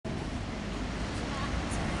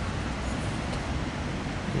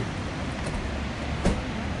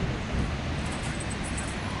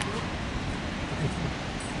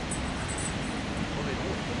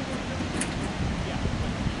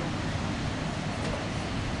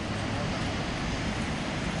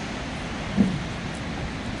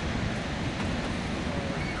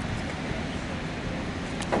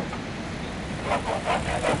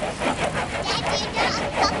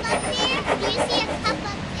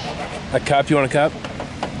A cup? You want a cup?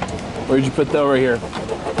 Where'd you put that over here?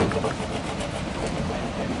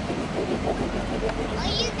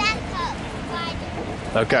 I'll use that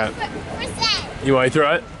cup. Okay. For Seth. You want to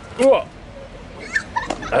throw it? Whoa.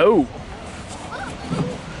 Oh.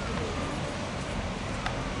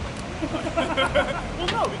 Well,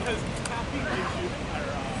 no, because caffeine gives you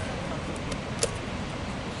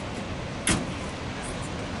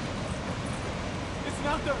It's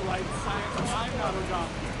not the right science. I'm not a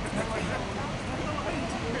doctor.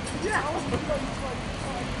 Yeah.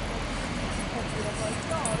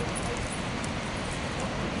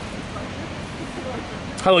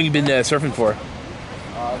 How long you been surfing for?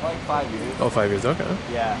 Like 5 years. Oh, 5 years. Okay.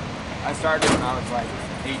 Yeah. I started when I was like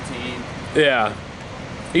 18. Yeah.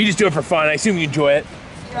 You just do it for fun. I assume you enjoy it.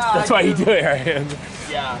 Yeah, That's why you do it, right?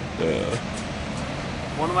 Yeah.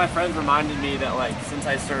 One of my friends reminded me that like since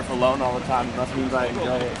I surf alone all the time, it must mean I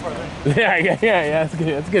enjoy it. Yeah. That's good.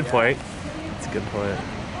 That's a good point. That's a good point.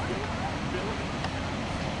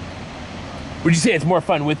 Would you say it's more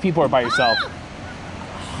fun with people or by yourself?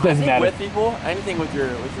 Doesn't matter. With people, anything with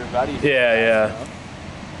your buddies. Yeah.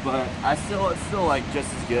 But it's still like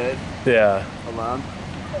just as good Yeah. alone.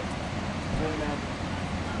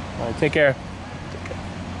 All right, take care.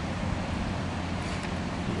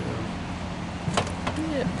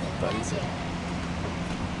 Yeah, buddies.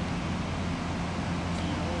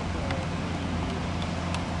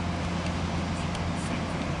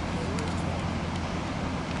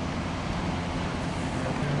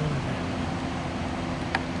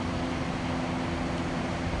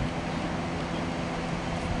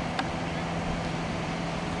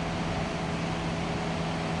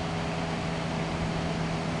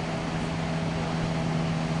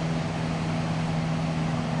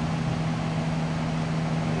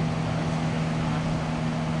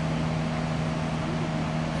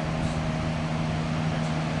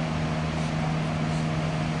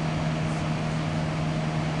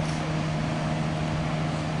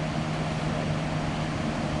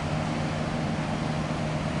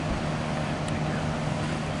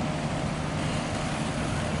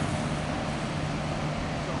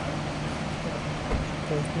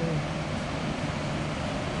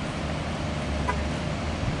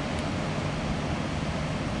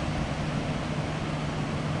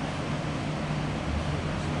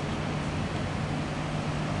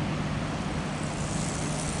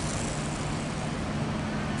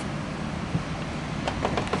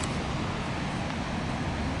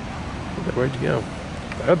 Where'd you go?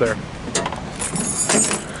 Out there.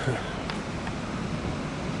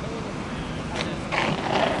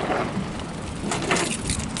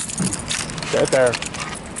 Right there. So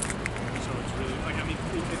it's really like I mean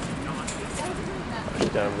it's not. Push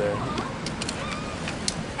it down there.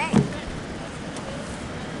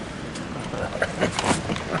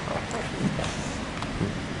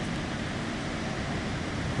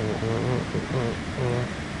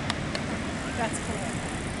 That's cool.